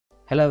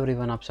Hello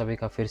everyone, आप सभी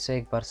का फिर से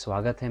एक बार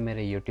स्वागत है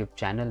मेरे यूट्यूब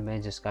चैनल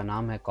में जिसका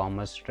नाम है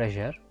commerce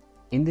treasure.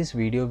 In this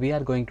video we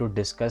are going to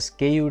discuss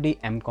KUD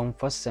MCOM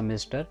first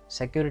semester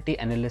security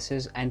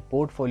analysis and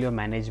portfolio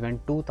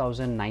management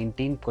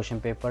 2019 question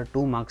paper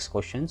 2 marks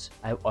questions.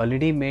 I have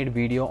already made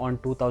video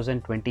on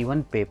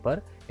 2021 paper.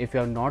 If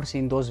you have not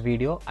seen those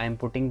video, I am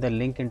putting the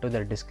link into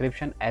the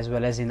description as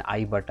well as in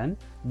I button.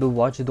 Do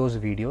watch those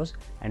videos,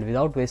 and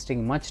without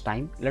wasting much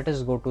time, let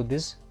us go to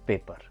this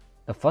paper.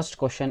 The first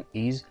question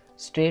is,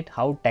 state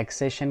how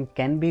taxation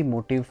can be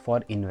motive for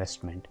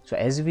investment. So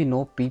as we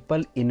know,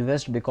 people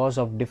invest because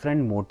of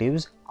different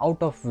motives,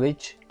 out of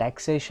which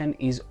taxation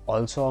is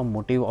also a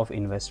motive of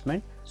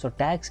investment. So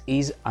tax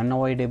is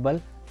unavoidable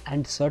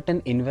and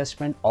certain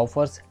investment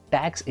offers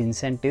tax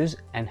incentives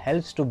and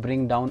helps to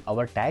bring down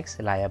our tax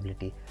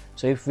liability.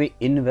 So if we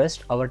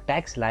invest, our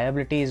tax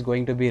liability is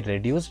going to be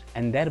reduced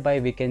and thereby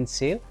we can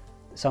save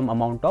some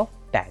amount of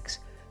tax.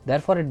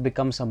 Therefore it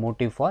becomes a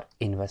motive for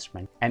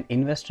investment. An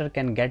investor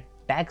can get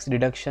tax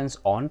deductions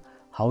on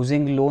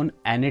housing loan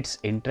and its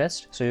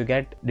interest. So you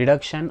get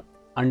deduction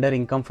under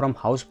income from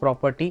house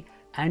property,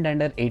 and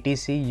under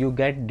ATC you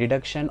get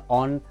deduction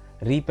on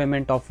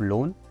repayment of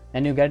loan.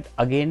 Then you get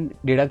again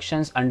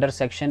deductions under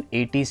section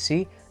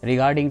ATC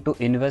regarding to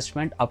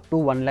investment up to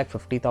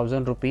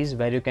 1,50,000 rupees,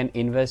 where you can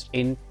invest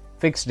in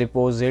fixed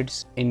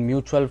deposits, in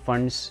mutual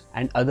funds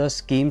and other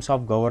schemes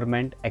of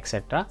government,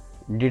 etc.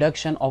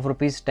 Deduction of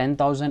rupees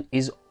 10,000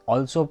 is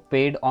also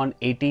paid on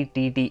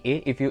ATTTA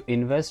if you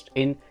invest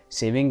in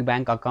saving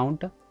bank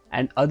account,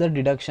 and other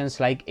deductions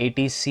like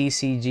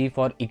ATCCG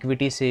for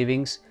equity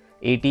savings,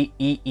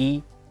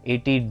 ATEE,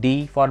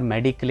 ATD for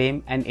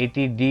mediclaim and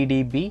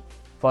ATDDB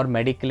for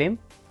mediclaim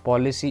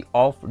policy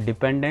of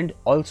dependent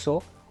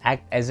also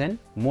act as an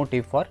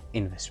motive for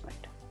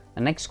investment.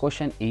 The next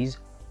question is,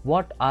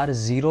 what are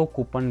zero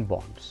coupon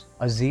bonds?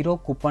 A zero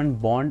coupon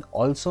bond,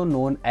 also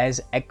known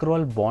as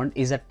accrual bond,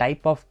 is a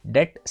type of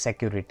debt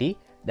security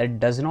that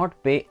does not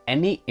pay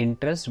any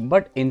interest,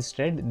 but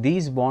instead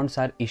these bonds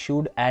are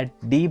issued at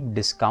deep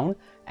discount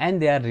and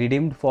they are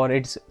redeemed for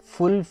its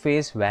full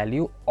face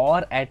value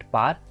or at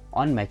par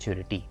on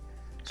maturity.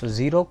 So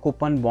zero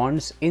coupon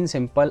bonds in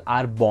simple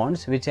are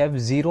bonds which have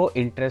zero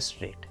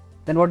interest rate.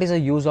 Then what is the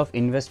use of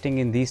investing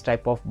in these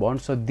type of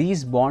bonds? So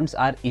these bonds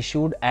are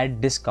issued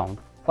at discount.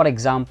 For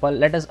example,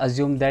 let us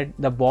assume that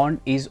the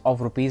bond is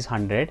of rupees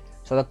 100.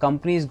 So the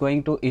company is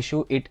going to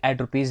issue it at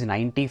rupees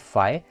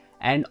 95,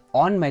 and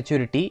on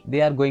maturity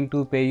they are going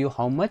to pay you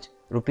how much?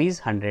 Rupees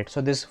 100. So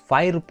this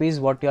 5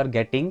 rupees what you are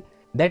getting,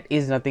 that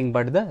is nothing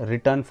but the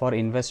return for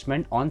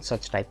investment on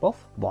such type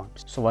of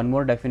bonds. So one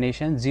more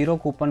definition, zero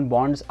coupon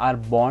bonds are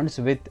bonds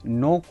with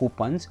no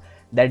coupons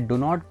that do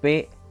not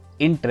pay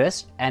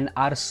interest and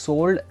are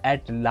sold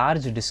at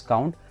large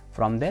discount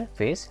from their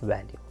face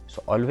value.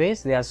 So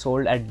always they are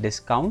sold at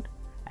discount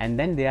and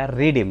then they are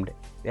redeemed,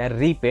 they are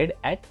repaid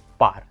at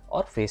par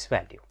or face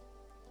value.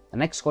 The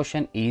next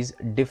question is,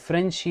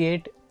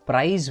 differentiate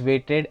price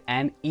weighted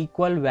and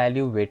equal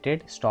value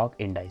weighted stock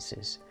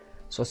indices.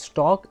 So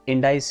stock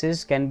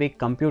indices can be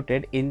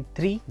computed in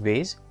 3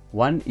 ways.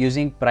 One,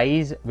 using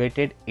price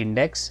weighted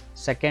index,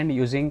 second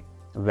using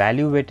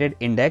value weighted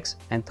index,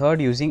 and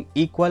third using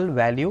equal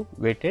value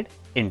weighted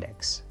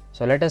index.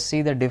 So let us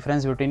see the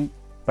difference between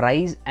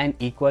price and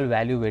equal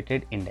value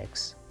weighted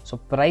index. So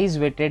price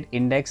weighted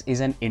index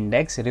is an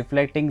index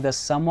reflecting the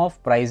sum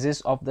of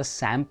prices of the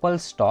sample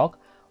stock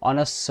on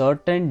a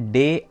certain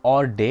day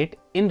or date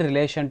in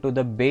relation to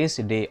the base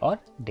day or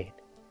date.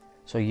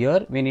 So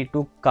here we need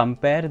to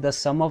compare the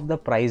sum of the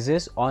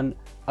prices on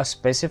a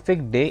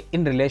specific day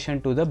in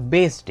relation to the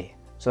base day.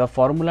 So the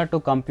formula to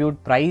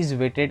compute price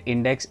weighted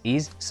index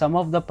is sum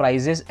of the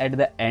prices at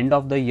the end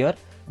of the year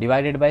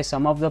divided by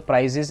sum of the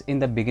prices in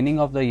the beginning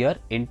of the year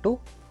into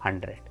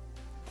 100.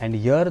 And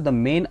here the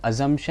main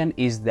assumption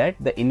is that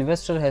the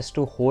investor has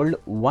to hold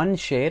one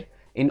share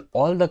in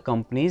all the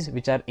companies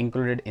which are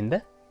included in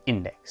the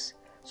index.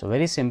 So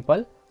very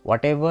simple,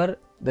 whatever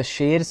the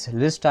shares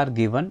list are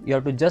given, you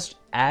have to just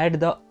add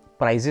the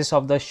prices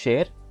of the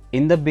share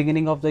in the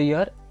beginning of the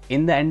year,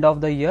 in the end of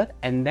the year,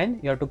 and then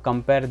you have to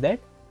compare that.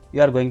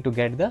 You are going to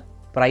get the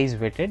price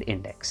weighted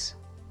index.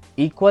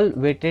 Equal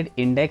weighted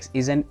index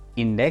is an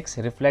index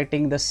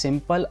reflecting the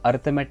simple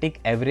arithmetic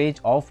average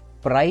of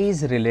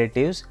price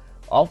relatives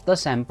of the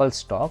sample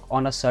stock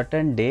on a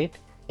certain date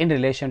in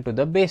relation to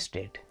the base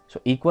date.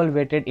 So equal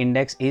weighted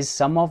index is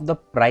sum of the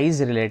price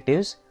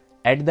relatives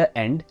at the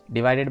end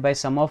divided by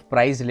sum of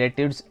price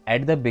relatives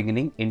at the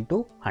beginning into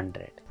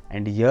 100.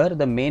 And here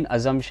the main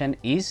assumption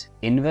is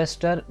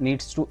investor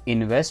needs to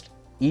invest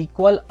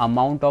equal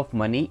amount of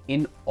money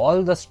in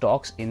all the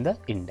stocks in the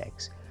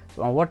index.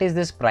 So what is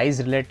this price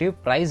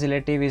relative? Price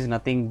relative is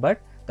nothing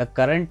but the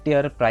current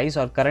year price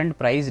or current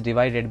price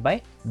divided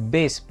by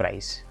base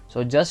price.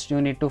 So just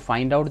you need to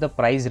find out the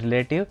price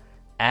relative,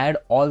 add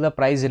all the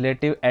price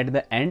relative at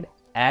the end,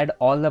 add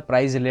all the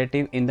price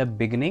relative in the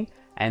beginning,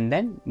 and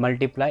then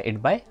multiply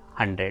it by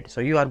 100.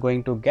 So you are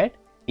going to get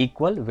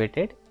equal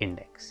weighted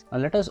index. Now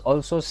let us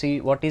also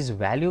see what is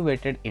value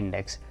weighted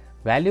index.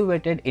 Value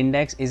weighted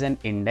index is an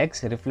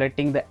index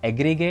reflecting the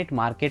aggregate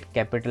market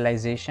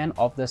capitalization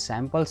of the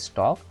sample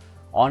stock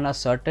on a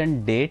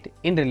certain date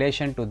in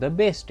relation to the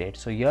base date.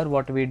 So here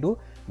what we do,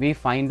 we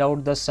find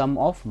out the sum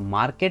of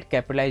market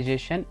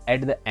capitalization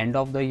at the end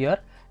of the year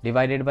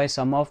divided by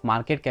sum of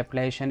market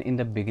capitalization in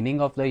the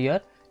beginning of the year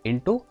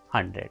into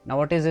 100. Now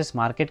what is this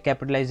market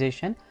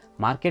capitalization?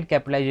 Market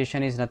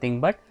capitalization is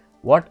nothing but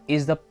what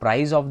is the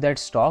price of that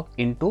stock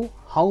into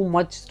how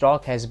much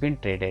stock has been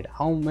traded,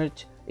 how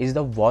much is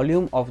the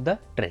volume of the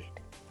trade.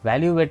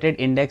 Value weighted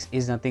index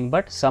is nothing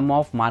but sum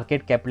of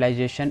market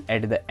capitalization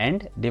at the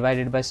end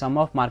divided by sum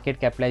of market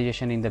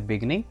capitalization in the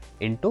beginning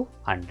into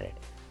 100.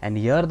 And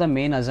here the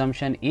main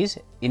assumption is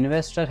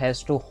investor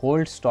has to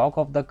hold stock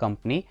of the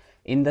company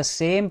in the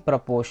same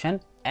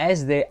proportion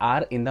as they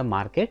are in the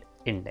market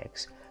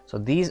index. So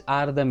these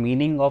are the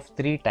meaning of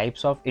three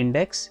types of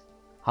index,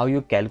 how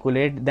you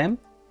calculate them,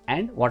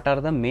 and what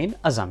are the main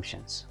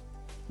assumptions.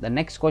 The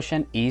next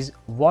question is,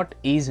 what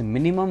is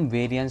minimum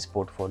variance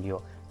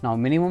portfolio? Now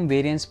minimum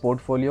variance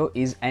portfolio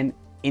is an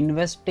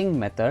investing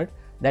method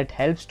that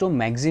helps to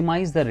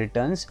maximize the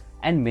returns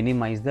and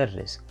minimize the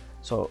risk.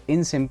 So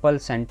in simple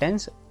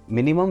sentence,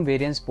 minimum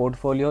variance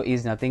portfolio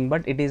is nothing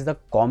but it is the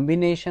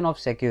combination of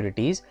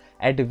securities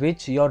at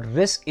which your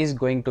risk is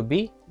going to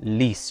be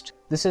least.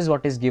 This is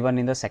what is given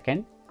in the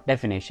second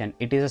definition.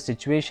 It is a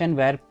situation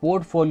where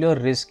portfolio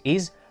risk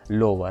is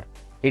lower.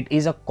 It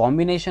is a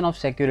combination of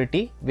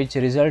security which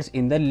results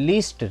in the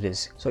least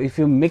risk. So if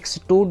you mix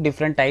two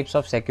different types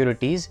of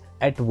securities,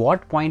 at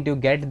what point you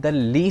get the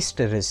least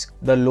risk,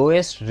 the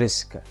lowest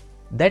risk,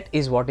 that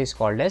is what is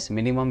called as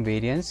minimum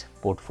variance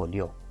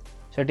portfolio.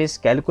 So it is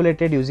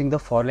calculated using the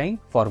following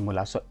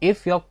formula. So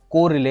if your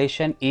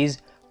correlation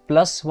is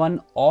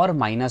 +1 or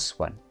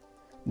 -1,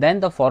 then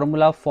the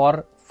formula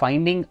for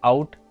finding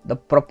out the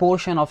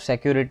proportion of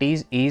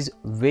securities is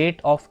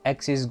weight of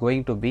X is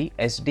going to be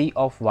SD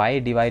of Y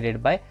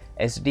divided by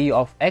SD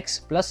of X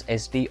plus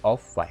SD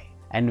of Y,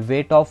 and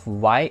weight of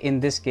Y in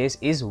this case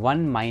is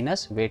 1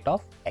 minus weight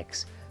of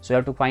X. So you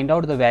have to find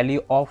out the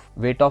value of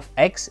weight of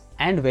X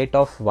and weight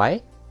of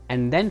Y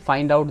and then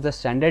find out the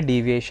standard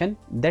deviation,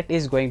 that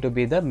is going to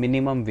be the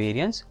minimum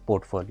variance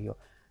portfolio.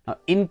 Now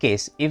in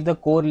case if the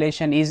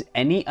correlation is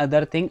any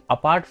other thing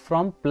apart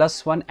from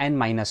 +1 and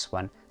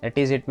 -1, that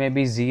is it may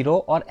be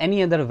 0 or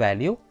any other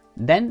value,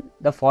 then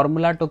the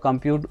formula to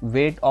compute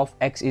weight of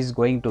X is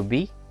going to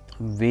be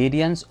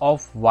variance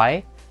of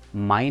Y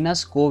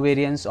minus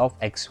covariance of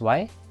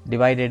XY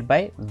divided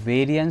by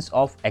variance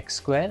of X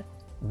square,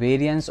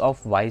 variance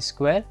of Y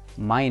square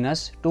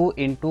minus 2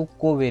 into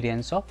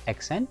covariance of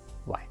X and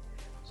Y.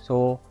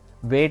 So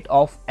weight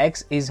of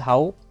X is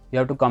how you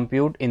have to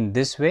compute in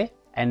this way,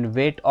 and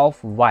weight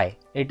of Y,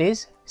 it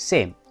is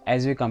same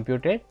as we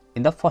computed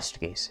in the first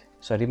case.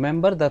 So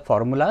remember the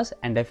formulas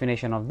and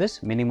definition of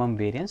this minimum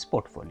variance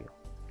portfolio.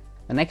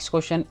 The next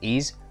question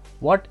is,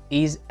 what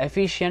is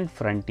efficient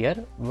frontier?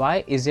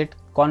 Why is it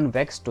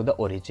convex to the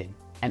origin?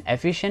 An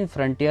efficient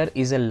frontier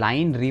is a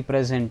line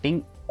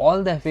representing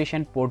all the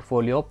efficient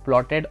portfolio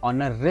plotted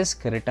on a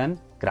risk return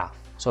graph.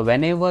 So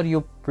whenever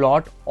you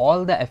plot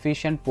all the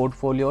efficient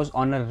portfolios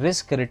on a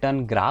risk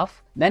return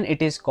graph, then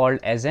it is called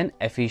as an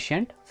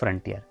efficient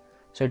frontier.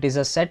 So it is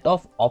a set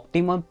of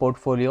optimum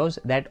portfolios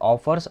that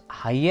offers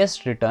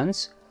highest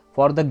returns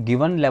for the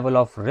given level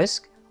of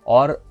risk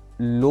or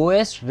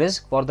lowest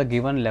risk for the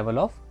given level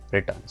of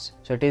returns.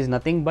 So it is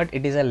nothing but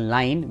it is a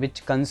line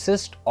which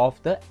consists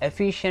of the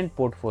efficient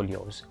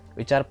portfolios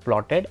which are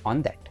plotted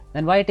on that.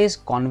 Then why it is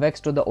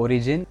convex to the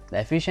origin? The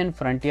efficient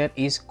frontier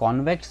is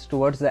convex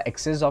towards the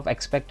axis of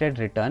expected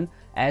return,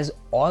 as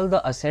all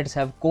the assets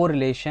have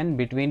correlation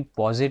between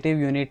positive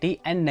unity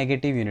and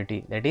negative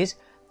unity, that is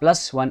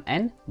 +1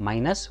 and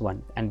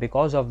 -1, and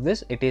because of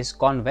this it is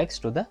convex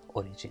to the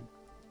origin.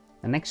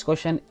 The next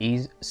question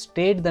is,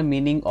 state the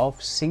meaning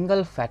of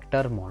single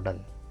factor model.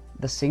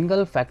 The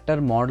single factor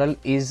model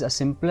is the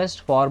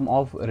simplest form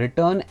of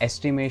return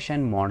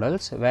estimation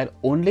models where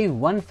only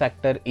one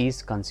factor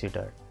is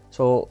considered.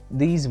 So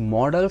these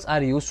models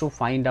are used to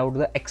find out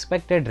the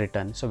expected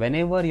return. So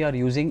whenever you are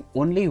using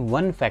only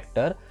one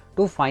factor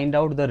to find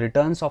out the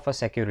returns of a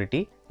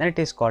security, then it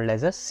is called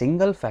as a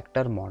single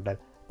factor model.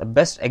 The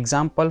best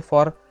example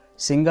for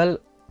single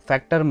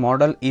factor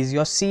model is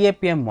your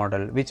SAPM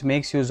model, which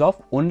makes use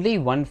of only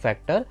one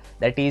factor,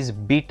 that is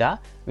beta,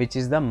 which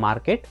is the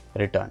market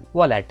return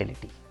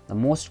volatility. The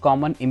most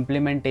common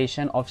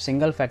implementation of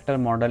single factor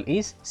model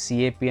is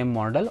SAPM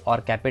model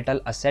or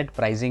capital asset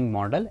pricing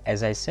model,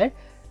 as I said,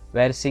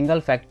 where single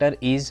factor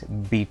is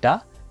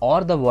beta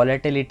or the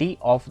volatility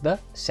of the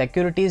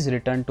securities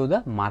return to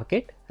the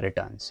market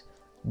returns.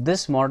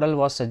 This model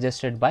was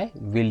suggested by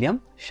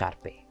William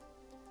Sharpe.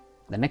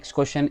 The next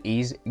question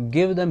is,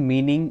 give the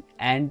meaning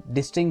and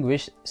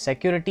distinguish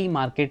security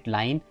market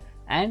line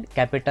and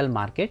capital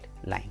market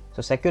line.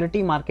 So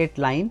security market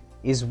line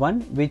is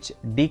one which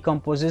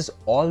decomposes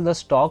all the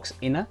stocks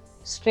in a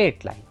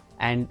straight line,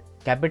 and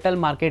capital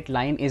market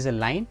line is a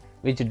line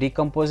which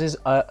decomposes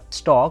a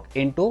stock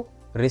into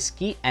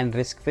risky and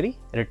risk-free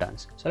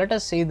returns. So let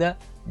us see the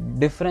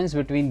difference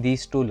between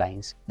these two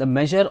lines. The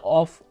measure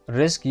of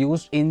risk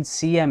used in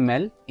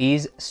CML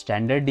is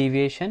standard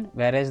deviation,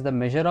 whereas the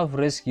measure of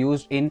risk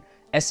used in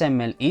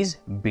SML is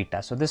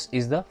beta. So this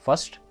is the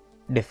first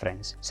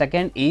difference.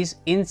 Second is,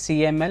 in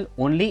CML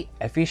only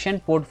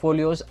efficient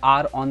portfolios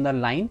are on the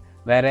line,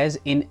 whereas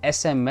in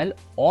SML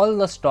all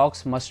the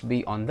stocks must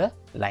be on the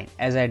line,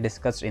 as I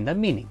discussed in the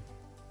meaning.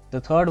 The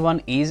third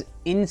one is,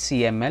 in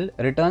CML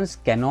returns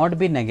cannot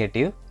be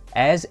negative,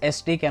 as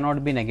ST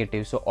cannot be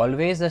negative. So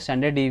always the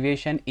standard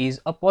deviation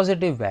is a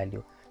positive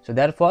value. So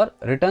therefore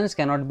returns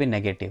cannot be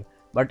negative.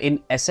 But in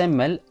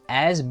SML,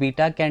 as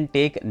beta can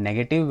take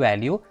negative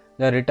value,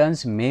 the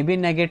returns may be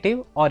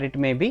negative or it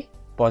may be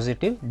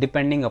positive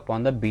depending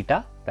upon the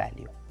beta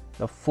value.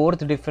 The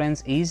fourth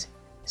difference is,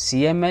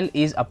 CML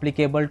is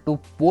applicable to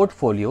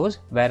portfolios,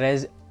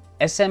 whereas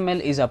SML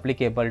is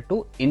applicable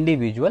to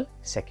individual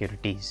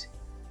securities.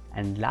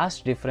 And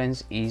last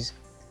difference is,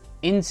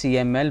 in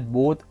CML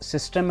both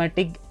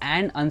systematic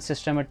and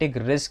unsystematic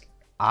risk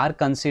are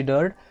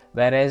considered,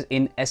 whereas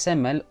in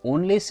SML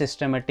only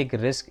systematic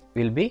risk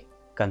will be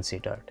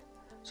considered.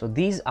 So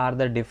these are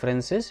the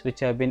differences which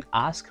have been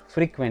asked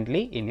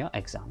frequently in your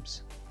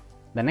exams.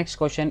 The next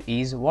question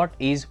is, what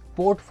is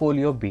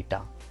portfolio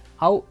beta?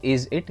 How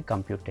is it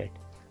computed?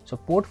 So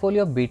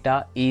portfolio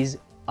beta is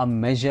a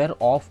measure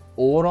of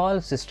overall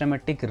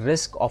systematic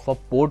risk of a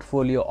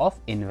portfolio of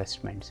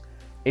investments.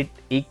 It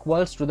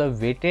equals to the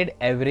weighted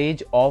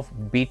average of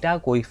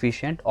beta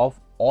coefficient of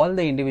all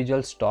the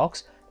individual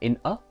stocks in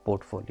a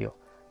portfolio.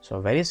 So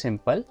very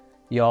simple,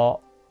 your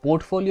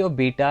portfolio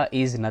beta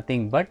is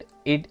nothing but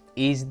it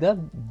is the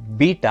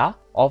beta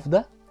of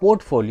the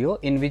portfolio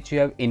in which you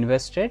have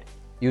invested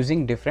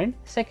using different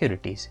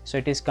securities. So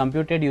it is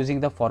computed using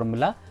the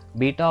formula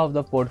beta of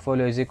the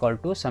portfolio is equal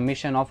to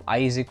summation of I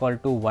is equal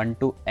to 1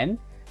 to n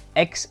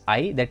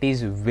xi, that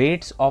is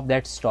weights of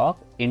that stock,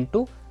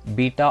 into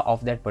beta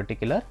of that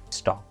particular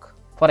stock.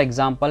 For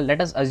example,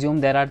 let us assume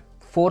there are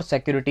 4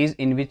 securities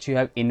in which you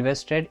have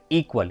invested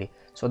equally.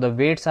 So the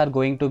weights are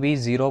going to be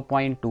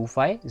 0.25,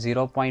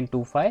 0.25,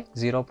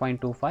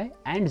 0.25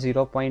 and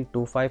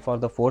 0.25 for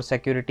the 4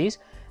 securities,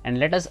 and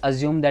let us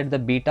assume that the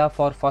beta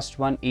for first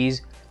one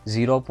is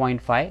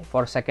 0.5,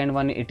 for second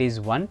one it is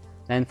 1,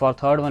 then for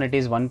third one it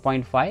is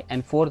 1.5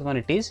 and fourth one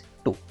it is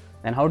 2.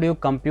 Then how do you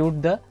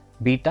compute the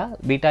beta?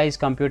 Beta is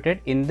computed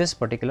in this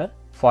particular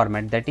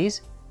format, that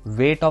is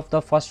weight of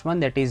the first one,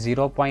 that is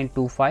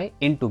 0.25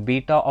 into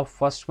beta of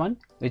first one,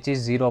 which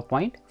is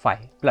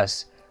 0.5,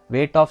 plus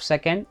weight of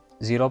second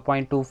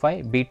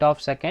 0.25, beta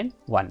of second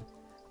 1,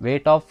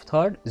 weight of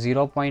third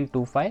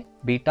 0.25,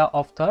 beta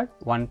of third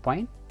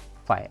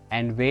 1.5,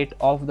 and weight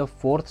of the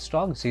fourth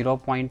stock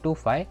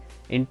 0.25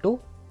 into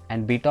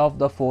and beta of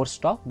the fourth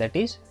stock, that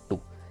is 2.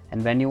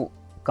 And when you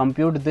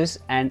compute this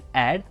and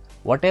add,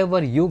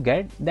 whatever you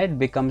get, that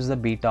becomes the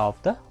beta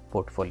of the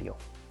portfolio.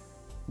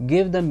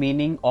 Give the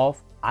meaning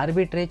of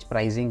arbitrage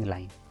pricing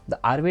line. The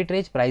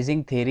arbitrage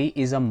pricing theory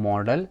is a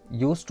model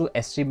used to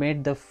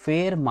estimate the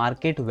fair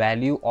market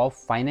value of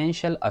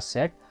financial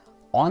asset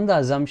on the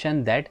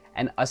assumption that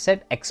an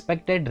asset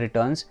expected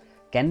returns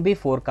can be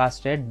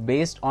forecasted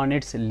based on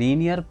its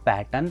linear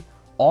pattern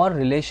or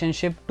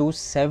relationship to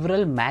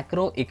several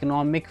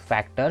macroeconomic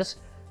factors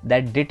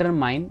that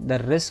determine the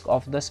risk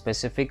of the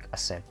specific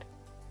asset.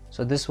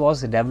 So this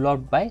was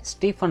developed by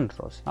Stephen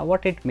Ross. Now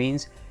what it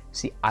means,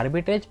 see,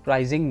 arbitrage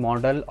pricing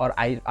model or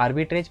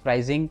arbitrage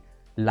pricing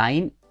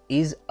line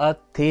is a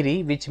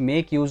theory which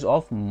make use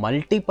of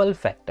multiple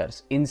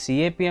factors. In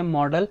SAPM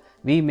model,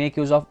 we make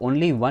use of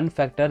only one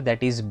factor,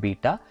 that is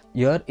beta.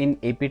 Here in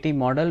APT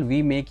model,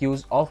 we make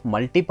use of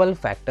multiple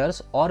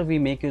factors, or we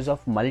make use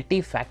of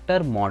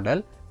multi-factor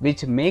model,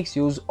 which makes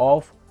use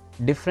of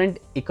different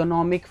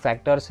economic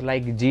factors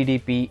like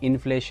GDP,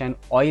 inflation,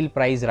 oil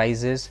price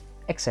rises,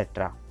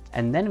 etc.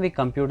 And then we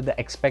compute the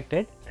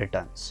expected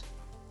returns.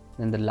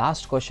 Then the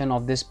last question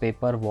of this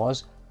paper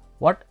was,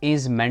 what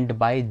is meant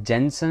by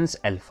Jensens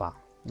Alpha?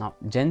 Now,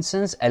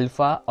 Jensens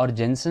Alpha or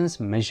Jensens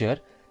measure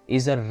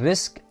is a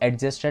risk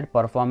adjusted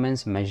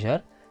performance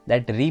measure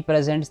that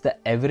represents the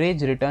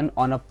average return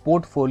on a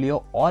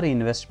portfolio or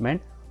investment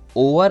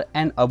over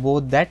and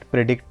above that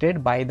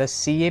predicted by the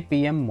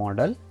SAPM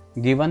model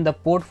given the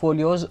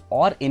portfolios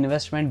or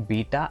investment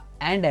beta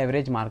and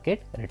average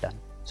market return.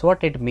 So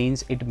what it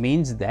means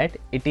that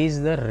it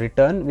is the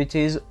return which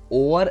is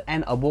over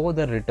and above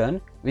the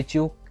return which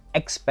you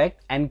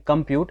expect and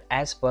compute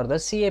as per the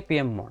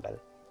SAPM model.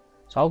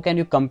 So how can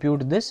you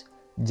compute this?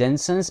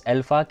 Jensens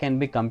Alpha can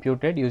be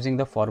computed using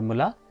the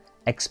formula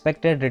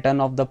expected return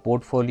of the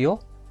portfolio,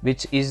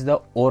 which is the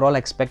overall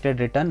expected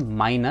return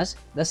minus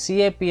the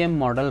SAPM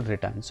model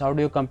return. So how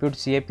do you compute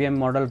SAPM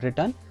model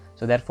return?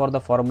 So therefore the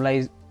formula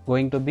is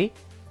going to be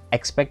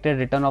expected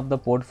return of the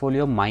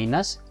portfolio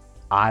minus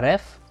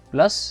RF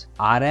plus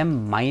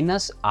RM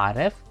minus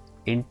RF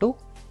into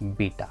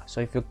beta.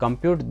 So if you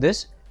compute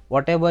this,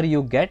 whatever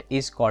you get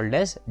is called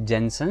as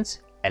Jensens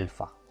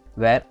Alpha,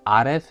 where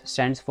RF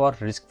stands for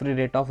risk-free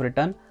rate of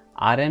return,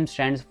 RM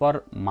stands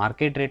for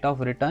market rate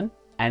of return,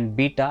 and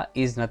beta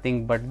is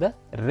nothing but the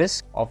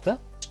risk of the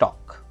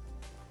stock.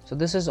 So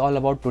this is all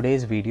about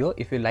today's video.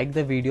 If you like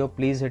the video,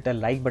 please hit a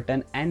like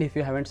button, and if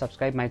you haven't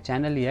subscribed my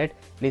channel yet,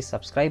 please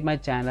subscribe my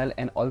channel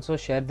and also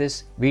share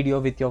this video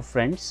with your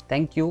friends.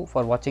 Thank you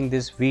for watching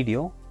this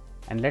video,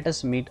 and let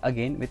us meet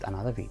again with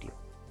another video.